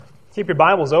Keep your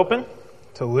Bibles open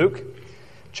to Luke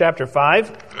chapter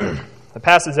 5. The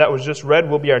passage that was just read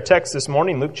will be our text this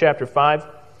morning, Luke chapter 5,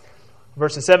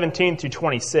 verses 17 through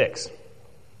 26.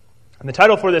 And the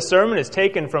title for this sermon is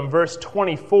taken from verse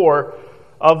 24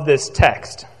 of this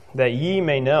text, that ye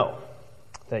may know.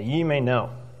 That ye may know.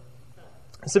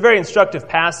 It's a very instructive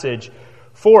passage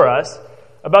for us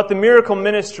about the miracle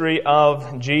ministry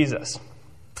of Jesus.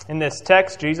 In this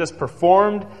text, Jesus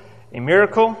performed a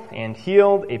miracle and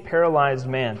healed a paralyzed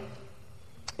man.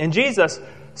 And Jesus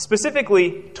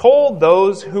specifically told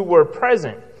those who were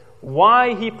present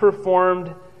why he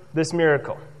performed this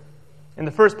miracle. In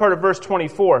the first part of verse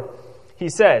 24, he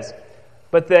says,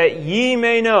 "But that ye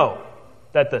may know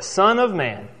that the Son of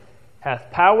Man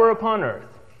hath power upon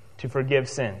earth to forgive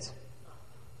sins."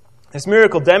 This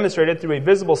miracle demonstrated through a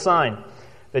visible sign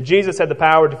that Jesus had the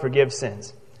power to forgive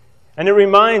sins. And it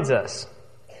reminds us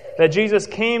that Jesus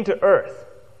came to earth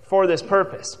for this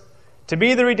purpose, to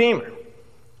be the Redeemer,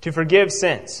 to forgive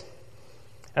sins.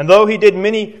 And though he did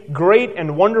many great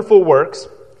and wonderful works,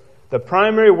 the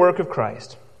primary work of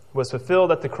Christ was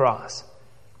fulfilled at the cross,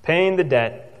 paying the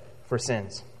debt for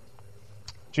sins.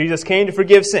 Jesus came to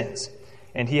forgive sins,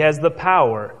 and he has the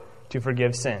power to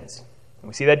forgive sins. And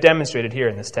we see that demonstrated here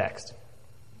in this text.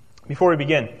 Before we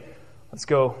begin, let's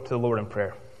go to the Lord in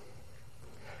prayer.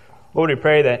 Lord, we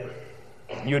pray that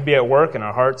you would be at work in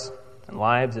our hearts and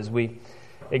lives as we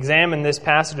examine this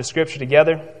passage of Scripture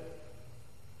together.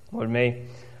 Lord, may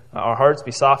our hearts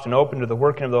be soft and open to the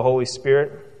working of the Holy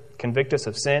Spirit, convict us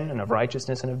of sin and of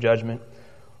righteousness and of judgment.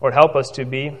 Lord, help us to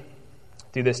be,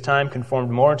 through this time,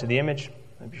 conformed more to the image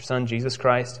of your Son, Jesus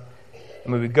Christ.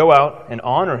 And we would go out and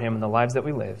honor him in the lives that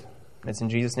we live. And it's in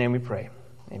Jesus' name we pray.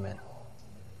 Amen.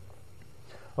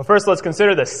 Well, first let's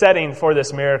consider the setting for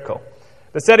this miracle.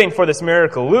 The setting for this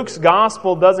miracle. Luke's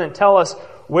gospel doesn't tell us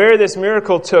where this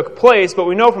miracle took place, but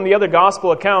we know from the other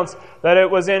gospel accounts that it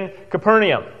was in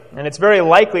Capernaum, and it's very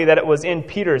likely that it was in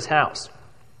Peter's house.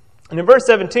 And in verse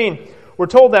 17, we're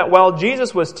told that while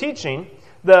Jesus was teaching,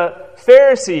 the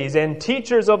Pharisees and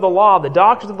teachers of the law, the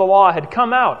doctors of the law, had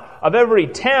come out of every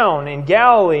town in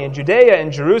Galilee and Judea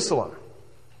and Jerusalem.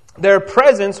 Their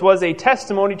presence was a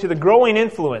testimony to the growing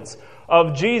influence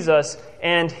of Jesus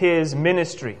and his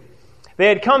ministry. They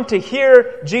had come to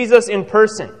hear Jesus in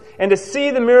person and to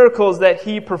see the miracles that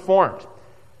he performed.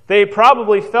 They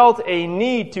probably felt a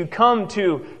need to come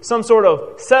to some sort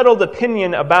of settled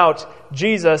opinion about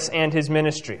Jesus and his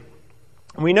ministry.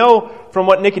 We know from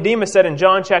what Nicodemus said in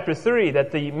John chapter 3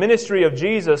 that the ministry of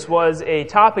Jesus was a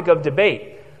topic of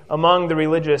debate among the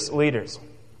religious leaders.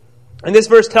 And this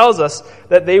verse tells us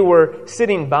that they were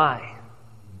sitting by.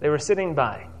 They were sitting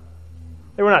by.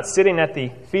 They were not sitting at the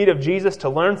feet of Jesus to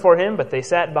learn for him, but they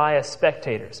sat by as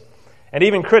spectators and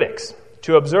even critics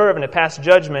to observe and to pass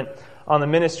judgment on the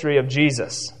ministry of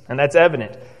Jesus. And that's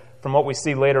evident from what we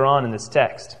see later on in this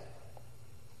text.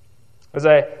 As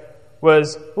I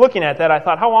was looking at that, I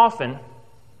thought, how often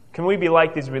can we be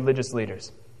like these religious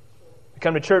leaders? We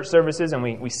come to church services and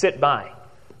we sit by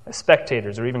as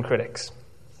spectators or even critics.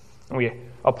 And we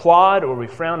applaud or we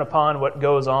frown upon what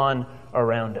goes on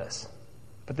around us.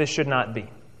 But this should not be.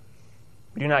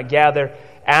 We do not gather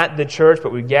at the church,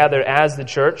 but we gather as the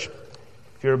church.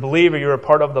 If you're a believer, you're a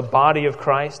part of the body of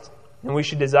Christ. And we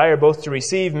should desire both to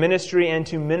receive ministry and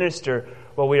to minister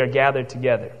while we are gathered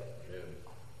together.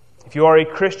 If you are a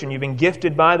Christian, you've been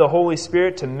gifted by the Holy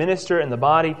Spirit to minister in the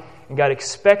body, and God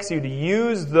expects you to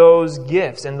use those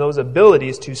gifts and those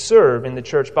abilities to serve in the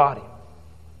church body.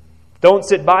 Don't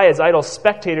sit by as idle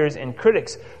spectators and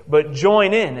critics, but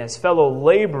join in as fellow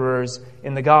laborers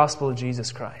in the gospel of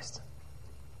Jesus Christ.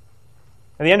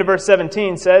 And the end of verse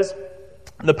 17 says,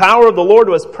 "The power of the Lord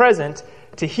was present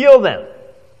to heal them."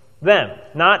 Them,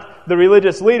 not the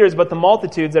religious leaders, but the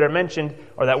multitudes that are mentioned,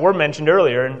 or that were mentioned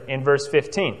earlier in verse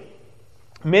 15.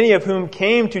 Many of whom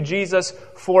came to Jesus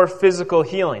for physical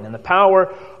healing. And the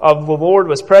power of the Lord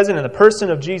was present in the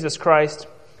person of Jesus Christ,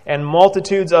 and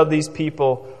multitudes of these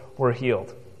people were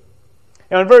healed.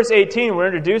 Now in verse 18, we're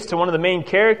introduced to one of the main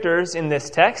characters in this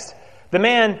text, the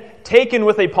man taken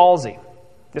with a palsy.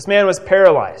 This man was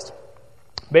paralyzed.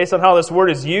 Based on how this word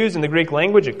is used in the Greek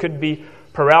language, it could be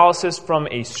paralysis from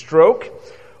a stroke,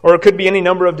 or it could be any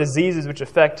number of diseases which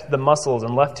affect the muscles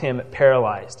and left him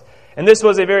paralyzed. And this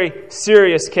was a very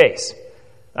serious case.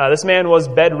 This man was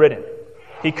bedridden.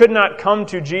 He could not come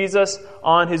to Jesus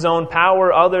on his own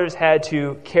power. Others had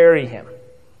to carry him.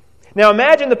 Now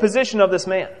imagine the position of this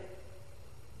man.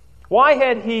 Why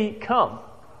had he come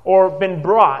or been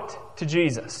brought to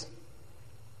Jesus?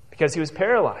 Because he was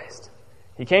paralyzed.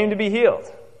 He came to be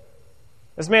healed.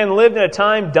 This man lived in a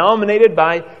time dominated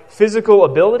by physical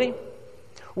ability.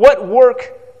 What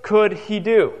work could he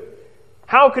do?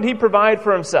 How could he provide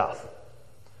for himself?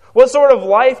 What sort of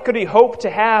life could he hope to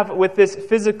have with this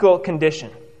physical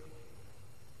condition?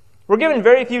 We're given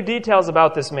very few details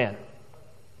about this man.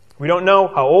 We don't know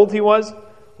how old he was.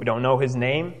 We don't know his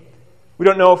name. We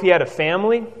don't know if he had a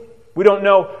family. We don't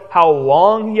know how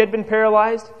long he had been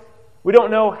paralyzed. We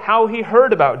don't know how he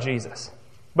heard about Jesus.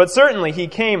 But certainly he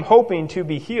came hoping to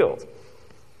be healed.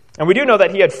 And we do know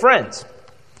that he had friends.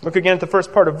 Look again at the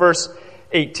first part of verse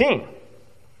 18.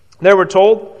 There we're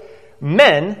told,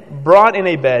 men brought in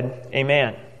a bed a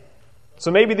man.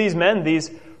 So maybe these men, these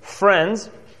friends,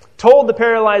 told the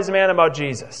paralyzed man about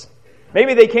Jesus.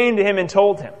 Maybe they came to him and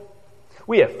told him,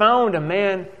 "We have found a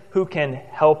man who can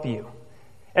help you."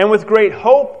 And with great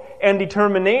hope and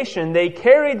determination, they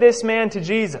carried this man to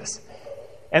Jesus.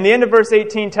 And the end of verse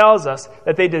 18 tells us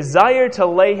that they desired to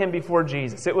lay him before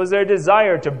Jesus. It was their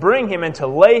desire to bring him and to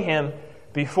lay him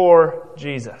before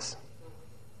Jesus.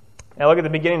 Now look at the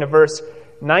beginning of verse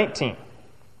 19.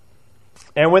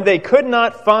 And when they could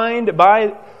not find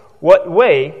by what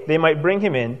way they might bring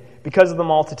him in because of the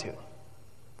multitude.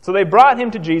 So they brought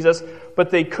him to Jesus, but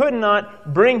they could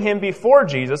not bring him before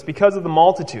Jesus because of the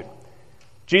multitude.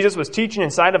 Jesus was teaching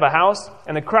inside of a house,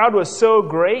 and the crowd was so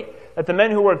great that the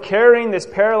men who were carrying this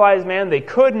paralyzed man, they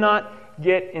could not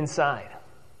get inside.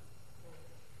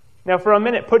 Now for a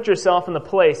minute, put yourself in the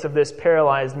place of this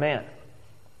paralyzed man.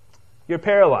 You're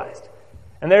paralyzed,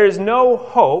 and there is no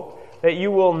hope that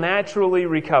you will naturally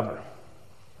recover.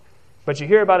 But you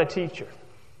hear about a teacher,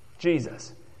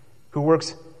 Jesus, who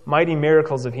works mighty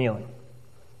miracles of healing.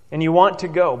 And you want to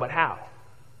go, but how?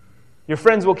 Your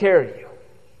friends will carry you.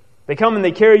 They come and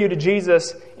they carry you to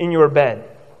Jesus in your bed.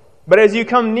 But as you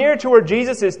come near to where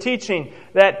Jesus is teaching,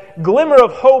 that glimmer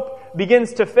of hope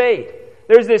begins to fade.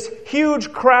 There's this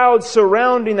huge crowd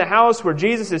surrounding the house where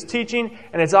Jesus is teaching,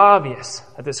 and it's obvious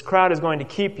that this crowd is going to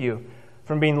keep you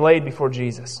from being laid before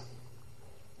Jesus.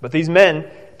 But these men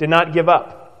did not give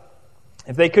up.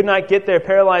 If they could not get their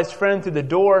paralyzed friend through the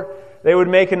door, they would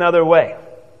make another way.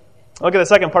 Look at the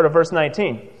second part of verse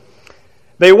 19.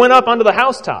 They went up onto the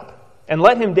housetop and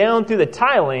let him down through the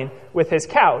tiling with his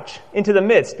couch into the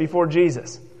midst before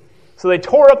Jesus. So they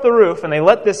tore up the roof and they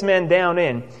let this man down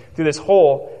in through this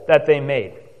hole that they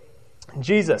made.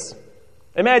 Jesus,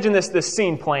 imagine this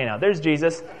scene playing out. There's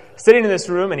Jesus sitting in this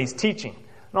room and he's teaching.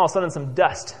 And all of a sudden some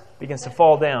dust begins to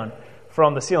fall down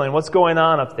from the ceiling. What's going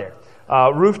on up there?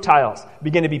 Roof tiles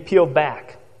begin to be peeled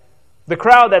back. The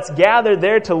crowd that's gathered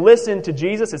there to listen to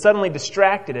Jesus is suddenly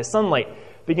distracted as sunlight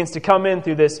begins to come in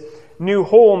through this new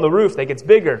hole in the roof that gets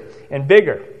bigger and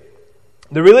bigger.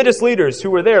 The religious leaders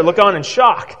who were there look on in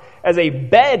shock as a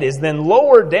bed is then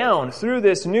lowered down through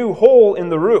this new hole in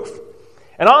the roof.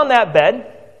 And on that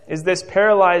bed is this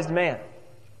paralyzed man.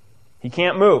 He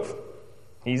can't move.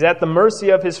 He's at the mercy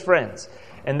of his friends,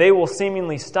 and they will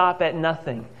seemingly stop at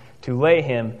nothing to lay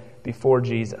him before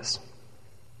Jesus.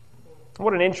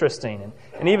 What an interesting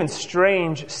and even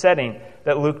strange setting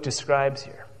that Luke describes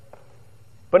here.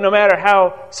 But no matter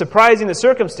how surprising the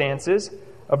circumstances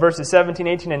of verses 17,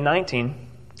 18, and 19,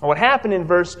 what happened in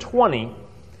verse 20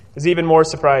 is even more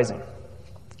surprising.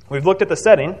 We've looked at the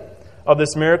setting of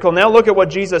this miracle. Now look at what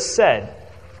Jesus said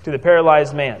to the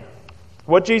paralyzed man.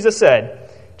 What Jesus said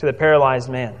to the paralyzed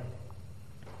man.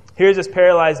 Here's this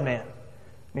paralyzed man.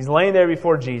 He's laying there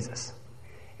before Jesus.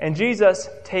 And Jesus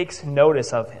takes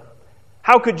notice of him.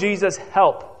 How could Jesus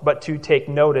help but to take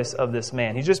notice of this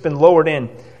man? He's just been lowered in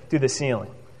through the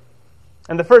ceiling.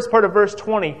 And the first part of verse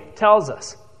 20 tells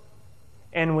us,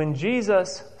 and when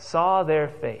Jesus saw their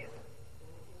faith,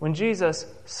 when Jesus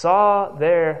saw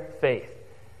their faith,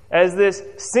 as this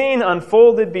scene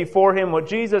unfolded before him, what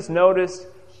Jesus noticed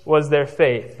was their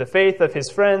faith, the faith of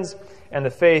his friends and the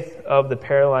faith of the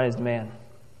paralyzed man.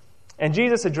 And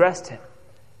Jesus addressed him,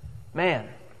 man.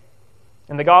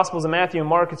 In the Gospels of Matthew and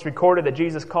Mark, it's recorded that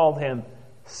Jesus called him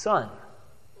son.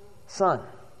 Son.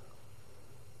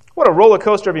 What a roller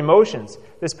coaster of emotions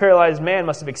this paralyzed man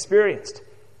must have experienced.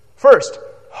 First,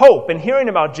 hope in hearing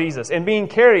about Jesus and being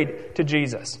carried to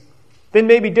Jesus. Then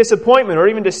maybe disappointment or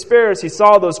even despair as he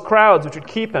saw those crowds which would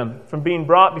keep him from being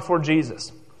brought before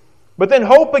Jesus. But then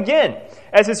hope again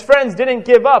as his friends didn't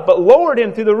give up but lowered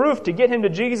him through the roof to get him to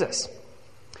Jesus.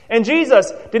 And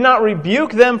Jesus did not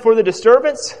rebuke them for the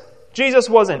disturbance. Jesus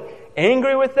wasn't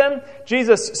angry with them.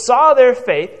 Jesus saw their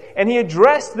faith and he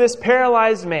addressed this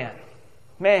paralyzed man.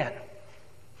 Man,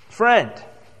 friend,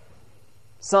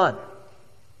 son.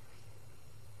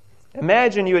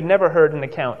 Imagine you had never heard an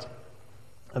account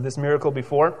of this miracle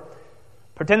before.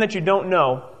 Pretend that you don't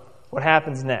know what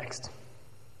happens next.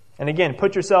 And again,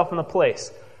 put yourself in the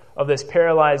place of this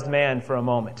paralyzed man for a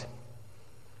moment.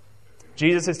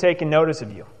 Jesus has taken notice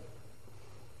of you.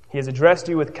 He has addressed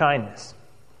you with kindness.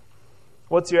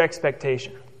 What's your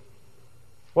expectation?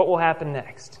 What will happen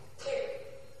next?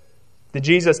 Did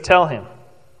Jesus tell him,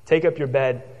 take up your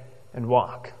bed and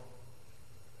walk?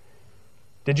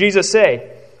 Did Jesus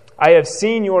say, I have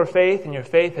seen your faith and your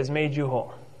faith has made you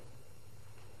whole?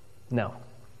 No.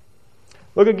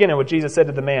 Look again at what Jesus said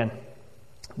to the man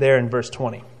there in verse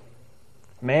 20.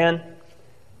 Man,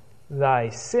 thy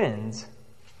sins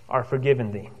are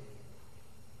forgiven thee.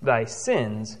 Thy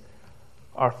sins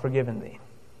are forgiven thee.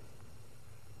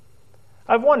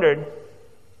 I've wondered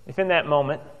if in that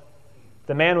moment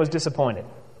the man was disappointed.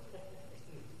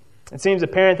 It seems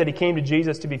apparent that he came to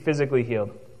Jesus to be physically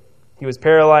healed. He was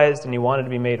paralyzed and he wanted to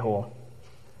be made whole.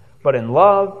 But in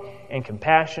love and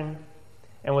compassion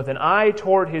and with an eye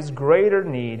toward his greater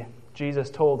need, Jesus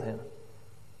told him,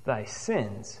 thy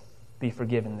sins be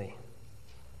forgiven thee.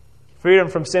 Freedom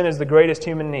from sin is the greatest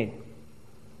human need.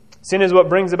 Sin is what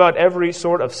brings about every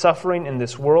sort of suffering in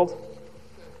this world.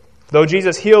 Though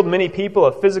Jesus healed many people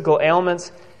of physical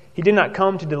ailments, he did not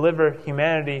come to deliver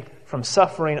humanity from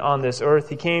suffering on this earth.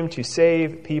 He came to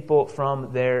save people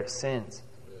from their sins.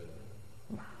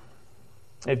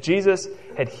 If Jesus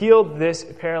had healed this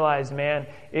paralyzed man,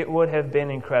 it would have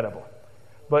been incredible.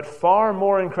 But far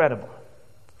more incredible,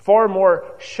 far more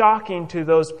shocking to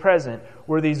those present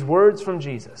were these words from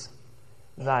Jesus,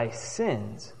 thy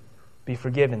sins be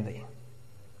forgiven thee.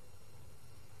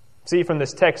 See from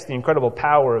this text the incredible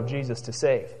power of Jesus to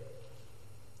save.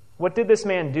 What did this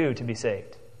man do to be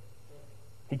saved?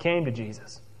 He came to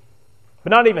Jesus. But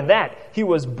not even that. He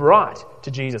was brought to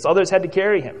Jesus. Others had to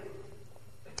carry him.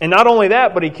 And not only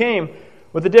that, but he came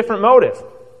with a different motive.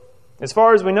 As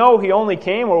far as we know, he only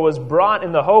came or was brought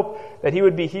in the hope that he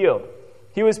would be healed.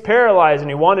 He was paralyzed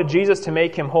and he wanted Jesus to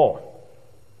make him whole.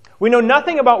 We know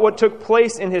nothing about what took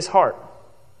place in his heart.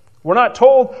 We're not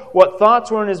told what thoughts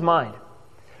were in his mind.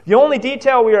 The only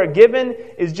detail we are given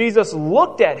is Jesus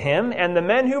looked at him and the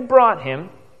men who brought him,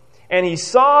 and he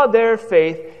saw their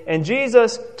faith, and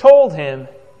Jesus told him,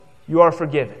 you are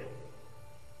forgiven.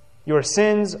 Your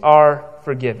sins are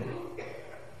forgiven.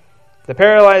 The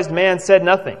paralyzed man said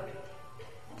nothing.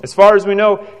 As far as we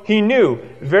know, he knew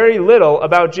very little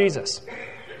about Jesus.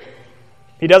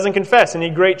 He doesn't confess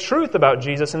any great truth about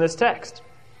Jesus in this text.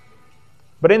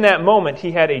 But in that moment,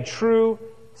 he had a true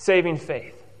saving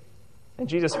faith. And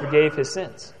Jesus forgave his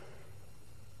sins.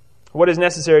 What is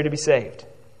necessary to be saved?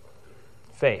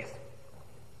 Faith.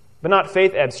 But not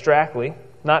faith abstractly,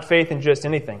 not faith in just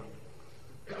anything.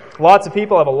 Lots of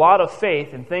people have a lot of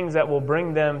faith in things that will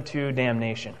bring them to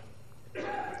damnation.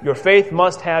 Your faith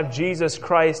must have Jesus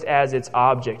Christ as its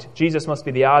object. Jesus must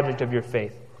be the object of your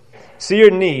faith. See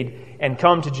your need and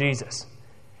come to Jesus.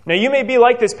 Now you may be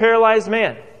like this paralyzed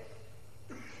man.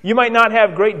 You might not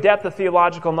have great depth of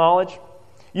theological knowledge.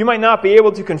 You might not be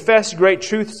able to confess great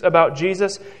truths about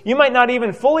Jesus. You might not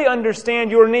even fully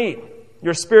understand your need,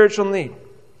 your spiritual need.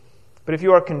 But if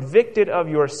you are convicted of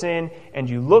your sin and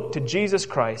you look to Jesus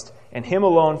Christ and Him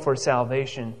alone for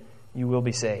salvation, you will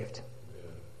be saved.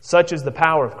 Such is the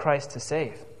power of Christ to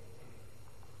save.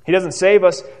 He doesn't save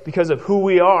us because of who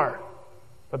we are,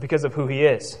 but because of who He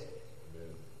is.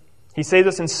 He saves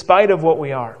us in spite of what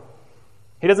we are.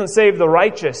 He doesn't save the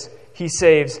righteous. He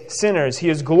saves sinners. He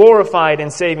is glorified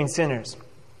in saving sinners.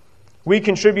 We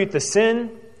contribute the sin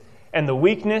and the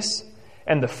weakness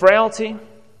and the frailty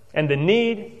and the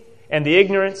need and the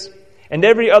ignorance and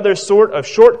every other sort of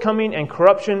shortcoming and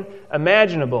corruption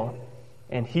imaginable,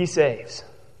 and He saves.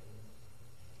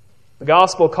 The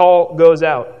gospel call goes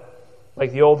out,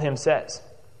 like the old hymn says,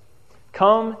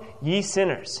 come, ye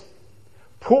sinners,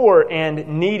 poor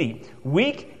and needy,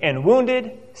 weak and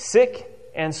wounded, sick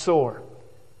and sore.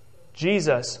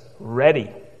 Jesus, ready,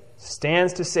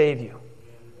 stands to save you,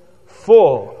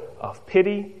 full of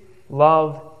pity,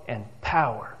 love, and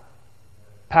power.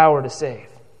 Power to save.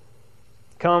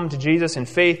 Come to Jesus in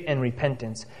faith and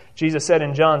repentance. Jesus said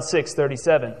in John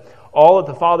 6:37, all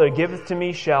that the Father giveth to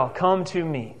me shall come to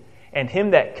me, and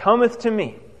him that cometh to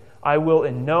me I will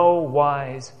in no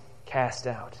wise cast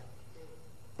out.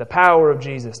 The power of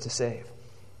Jesus to save.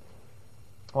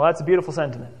 Well, that's a beautiful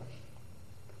sentiment.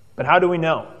 But how do we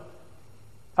know?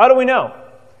 How do we know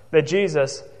that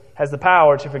Jesus has the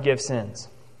power to forgive sins?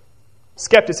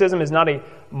 Skepticism is not a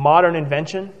modern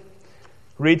invention.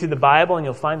 Read through the Bible and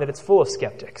you'll find that it's full of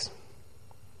skeptics.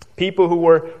 People who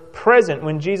were present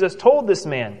when Jesus told this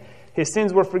man his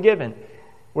sins were forgiven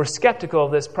were skeptical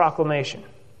of this proclamation.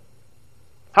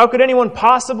 How could anyone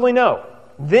possibly know,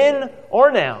 then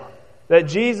or now, that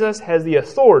Jesus has the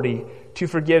authority to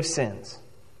forgive sins?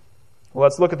 Well,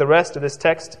 let's look at the rest of this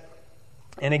text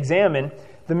and examine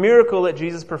the miracle that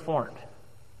Jesus performed.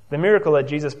 The miracle that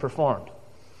Jesus performed.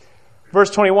 Verse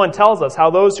 21 tells us how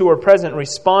those who were present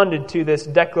responded to this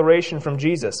declaration from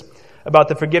Jesus about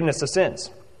the forgiveness of sins.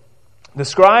 The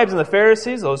scribes and the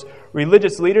Pharisees, those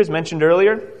religious leaders mentioned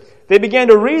earlier, they began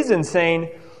to reason, saying,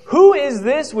 "Who is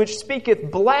this which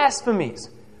speaketh blasphemies?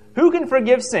 Who can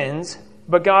forgive sins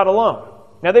but God alone?"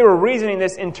 Now they were reasoning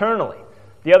this internally.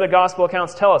 The other gospel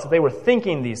accounts tell us that they were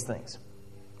thinking these things.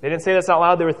 They didn't say this out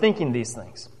loud, they were thinking these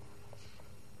things.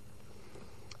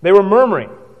 They were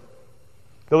murmuring.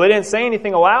 Though they didn't say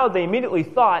anything aloud, they immediately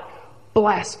thought,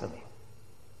 blasphemy.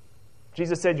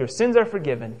 Jesus said, "Your sins are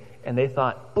forgiven," and they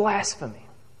thought, blasphemy.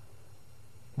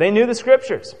 They knew the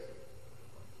Scriptures.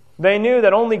 They knew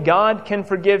that only God can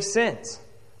forgive sins.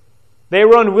 They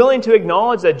were unwilling to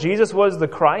acknowledge that Jesus was the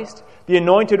Christ, the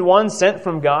anointed one sent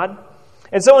from God.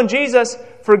 And so when Jesus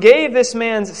forgave this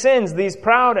man's sins, these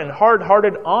proud and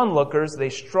hard-hearted onlookers, they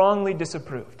strongly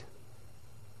disapproved.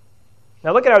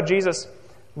 Now look at how Jesus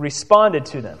responded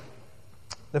to them.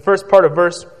 The first part of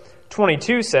verse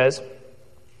 22 says,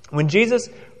 when Jesus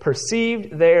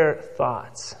perceived their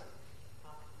thoughts.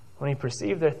 When he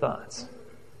perceived their thoughts.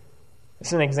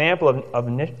 It's an example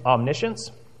of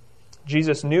omniscience.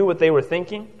 Jesus knew what they were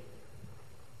thinking.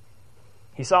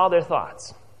 He saw their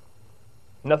thoughts.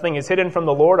 Nothing is hidden from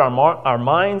the Lord. Our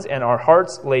minds and our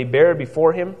hearts lay bare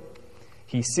before him.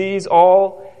 He sees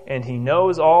all and he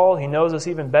knows all. He knows us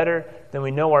even better than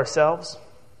we know ourselves.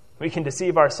 We can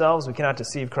deceive ourselves. We cannot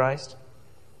deceive Christ.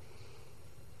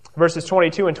 Verses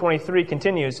 22 and 23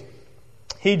 continues,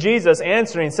 He, Jesus,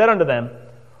 answering, said unto them,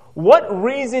 What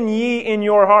reason ye in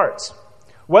your hearts?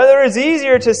 Whether it is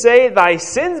easier to say, Thy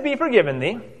sins be forgiven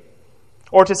thee,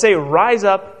 or to say, Rise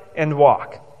up and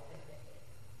walk.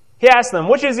 He asked them,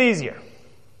 which is easier?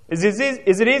 Is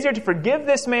it easier to forgive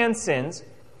this man's sins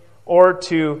or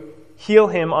to heal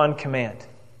him on command?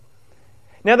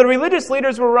 Now the religious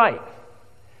leaders were right.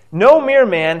 No mere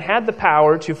man had the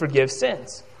power to forgive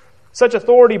sins. Such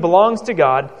authority belongs to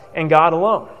God and God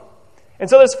alone. And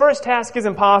so this first task is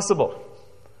impossible.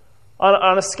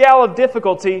 On a scale of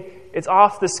difficulty, it's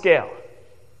off the scale.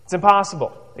 It's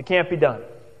impossible. It can't be done.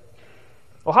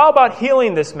 Well, how about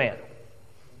healing this man?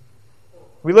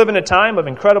 We live in a time of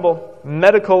incredible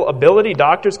medical ability.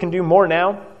 Doctors can do more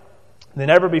now than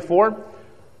ever before.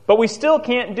 But we still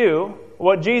can't do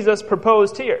what Jesus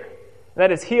proposed here. And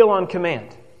that is heal on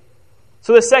command.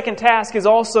 So the second task is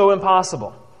also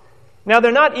impossible. Now,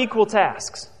 they're not equal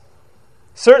tasks.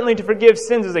 Certainly to forgive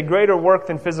sins is a greater work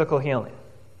than physical healing.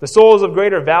 The soul is of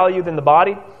greater value than the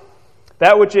body.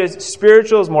 That which is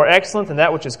spiritual is more excellent than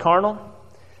that which is carnal.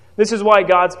 This is why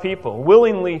God's people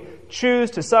willingly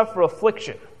choose to suffer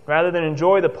affliction rather than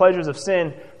enjoy the pleasures of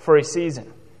sin for a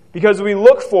season. Because we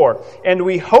look for and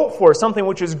we hope for something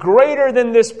which is greater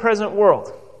than this present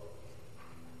world.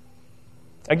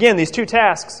 Again, these two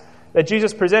tasks that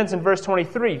Jesus presents in verse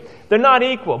 23, they're not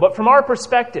equal, but from our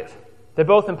perspective, they're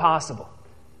both impossible.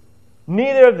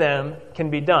 Neither of them can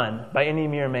be done by any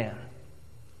mere man.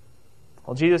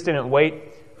 Well, Jesus didn't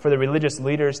wait for the religious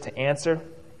leaders to answer.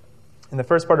 In the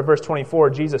first part of verse 24,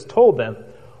 Jesus told them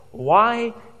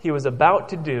why he was about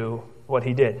to do what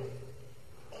he did.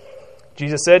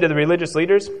 Jesus said to the religious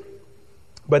leaders,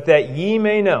 But that ye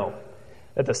may know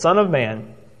that the Son of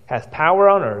Man hath power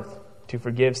on earth to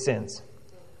forgive sins.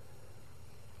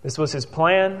 This was his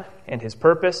plan and his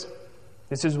purpose.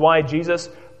 This is why Jesus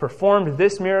performed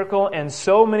this miracle and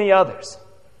so many others,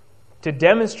 to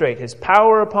demonstrate his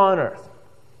power upon earth,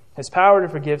 his power to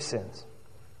forgive sins.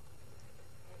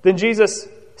 Then Jesus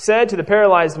said to the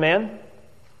paralyzed man,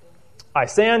 I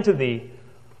say unto thee,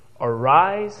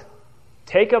 arise,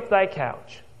 take up thy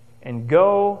couch, and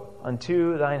go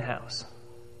unto thine house.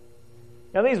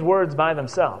 Now these words by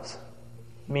themselves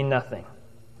mean nothing.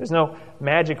 There's no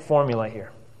magic formula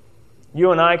here.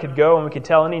 You and I could go and we could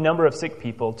tell any number of sick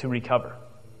people to recover.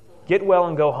 Get well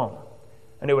and go home.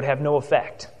 And it would have no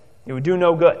effect. It would do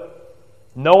no good.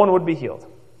 No one would be healed.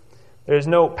 There's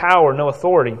no power, no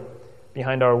authority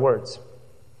behind our words.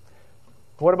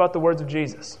 But what about the words of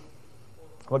Jesus?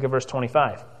 Look at verse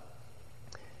 25.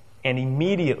 And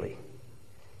immediately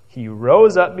he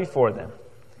rose up before them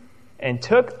and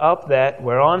took up that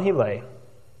whereon he lay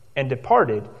and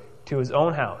departed to his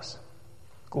own house,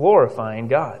 glorifying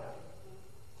God.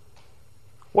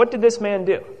 What did this man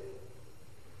do?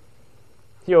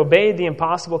 He obeyed the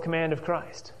impossible command of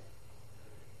Christ.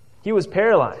 He was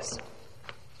paralyzed.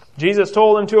 Jesus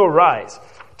told him to arise,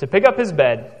 to pick up his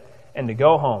bed, and to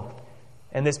go home.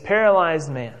 And this paralyzed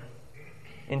man,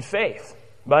 in faith,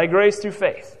 by grace through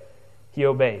faith, he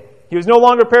obeyed. He was no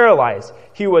longer paralyzed.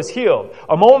 He was healed.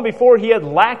 A moment before, he had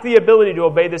lacked the ability to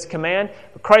obey this command.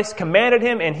 Christ commanded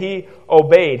him, and he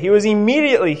obeyed. He was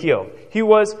immediately healed. He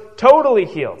was totally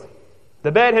healed.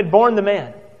 The bed had borne the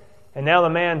man, and now the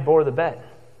man bore the bed.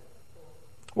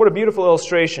 What a beautiful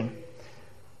illustration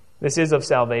this is of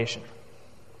salvation.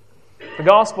 The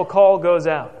gospel call goes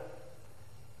out.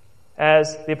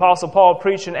 As the Apostle Paul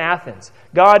preached in Athens,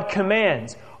 God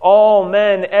commands all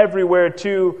men everywhere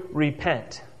to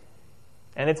repent.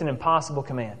 And it's an impossible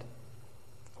command.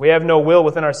 We have no will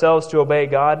within ourselves to obey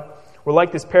God. We're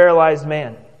like this paralyzed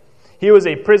man. He was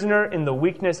a prisoner in the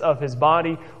weakness of his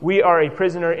body. We are a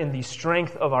prisoner in the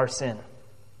strength of our sin.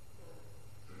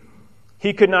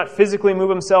 He could not physically move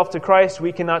himself to Christ.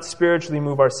 We cannot spiritually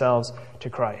move ourselves to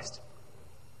Christ.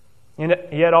 And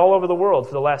yet all over the world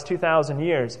for the last 2,000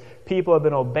 years, people have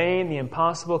been obeying the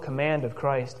impossible command of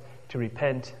Christ to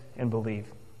repent and believe.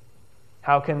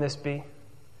 How can this be?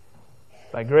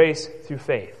 By grace, through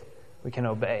faith, we can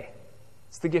obey.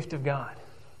 It's the gift of God,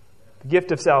 the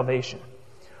gift of salvation.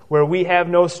 Where we have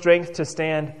no strength to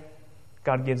stand,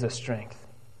 God gives us strength.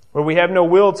 Where we have no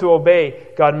will to obey,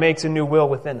 God makes a new will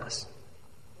within us.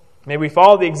 May we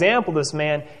follow the example of this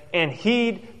man and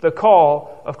heed the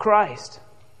call of Christ.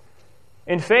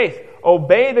 In faith,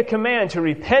 obey the command to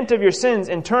repent of your sins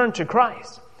and turn to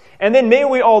Christ. And then may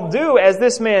we all do as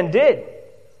this man did.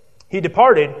 He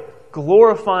departed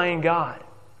glorifying God.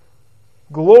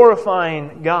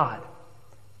 Glorifying God.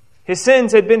 His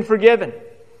sins had been forgiven.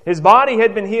 His body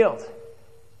had been healed.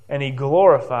 And he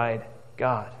glorified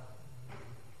God.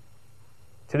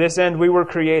 To this end we were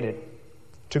created,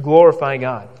 to glorify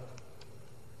God.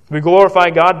 We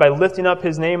glorify God by lifting up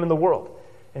His name in the world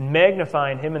and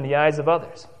magnifying Him in the eyes of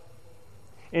others.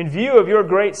 In view of your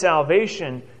great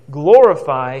salvation,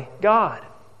 glorify God.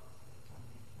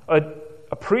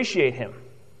 Appreciate Him.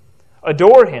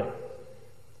 Adore Him.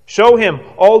 Show Him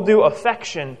all due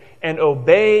affection and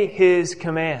obey His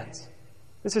commands.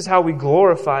 This is how we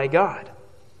glorify God.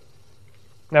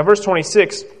 Now, verse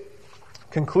 26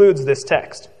 concludes this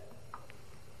text.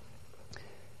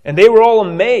 And they were all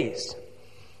amazed,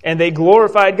 and they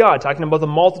glorified God, talking about the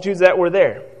multitudes that were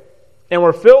there, and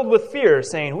were filled with fear,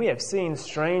 saying, "We have seen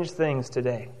strange things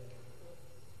today."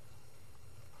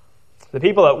 The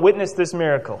people that witnessed this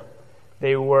miracle,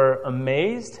 they were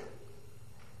amazed,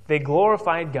 they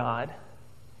glorified God,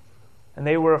 and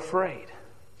they were afraid.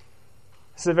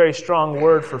 This is a very strong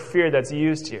word for fear that's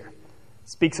used here. It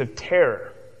speaks of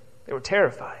terror. They were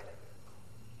terrified.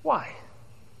 Why?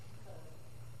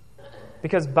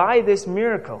 Because by this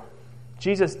miracle,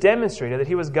 Jesus demonstrated that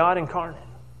He was God incarnate.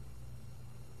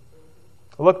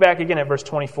 Look back again at verse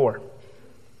 24.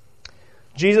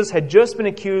 Jesus had just been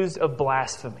accused of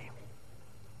blasphemy.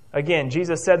 Again,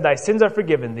 Jesus said, "Thy sins are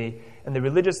forgiven thee," and the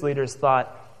religious leaders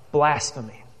thought,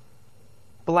 blasphemy.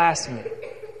 Blasphemy.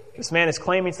 This man is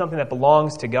claiming something that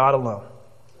belongs to God alone.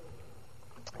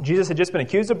 Jesus had just been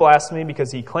accused of blasphemy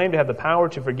because He claimed to have the power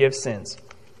to forgive sins.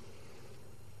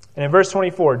 And in verse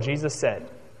 24, Jesus said,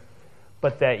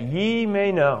 "But that ye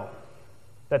may know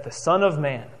that the Son of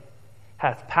Man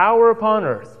hath power upon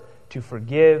earth to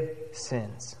forgive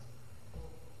sins."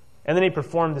 And then He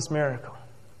performed this miracle.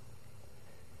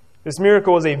 This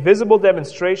miracle was a visible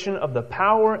demonstration of the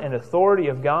power and authority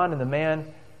of God in the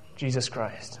man, Jesus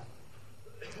Christ.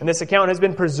 And this account has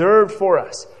been preserved for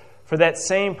us for that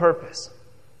same purpose,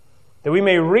 that we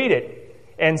may read it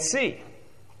and see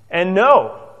and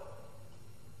know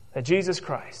that Jesus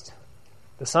Christ,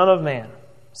 the Son of Man,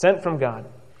 sent from God,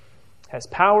 has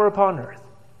power upon earth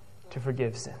to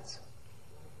forgive sins.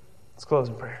 Let's close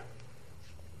in prayer.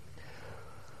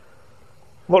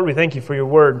 Lord, we thank You for Your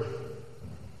word.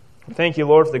 We thank You,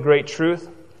 Lord, for the great truth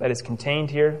that is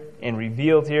contained here and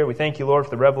revealed here. We thank You, Lord,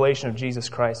 for the revelation of Jesus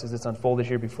Christ as it's unfolded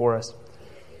here before us.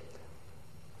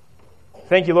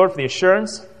 Thank You, Lord, for the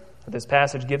assurance that this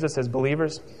passage gives us as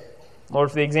believers. Lord,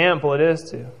 for the example it is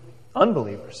to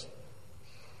unbelievers,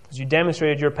 as You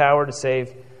demonstrated Your power to save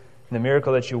in the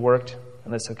miracle that You worked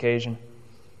on this occasion.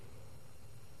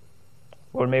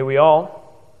 Lord, may we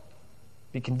all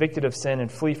be convicted of sin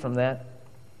and flee from that.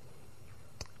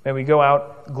 May we go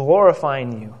out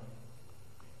glorifying You,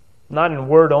 not in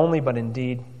word only, but in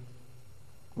deed,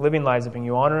 living lives that bring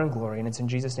You honor and glory. And it's in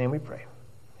Jesus' name we pray.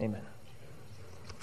 Amen.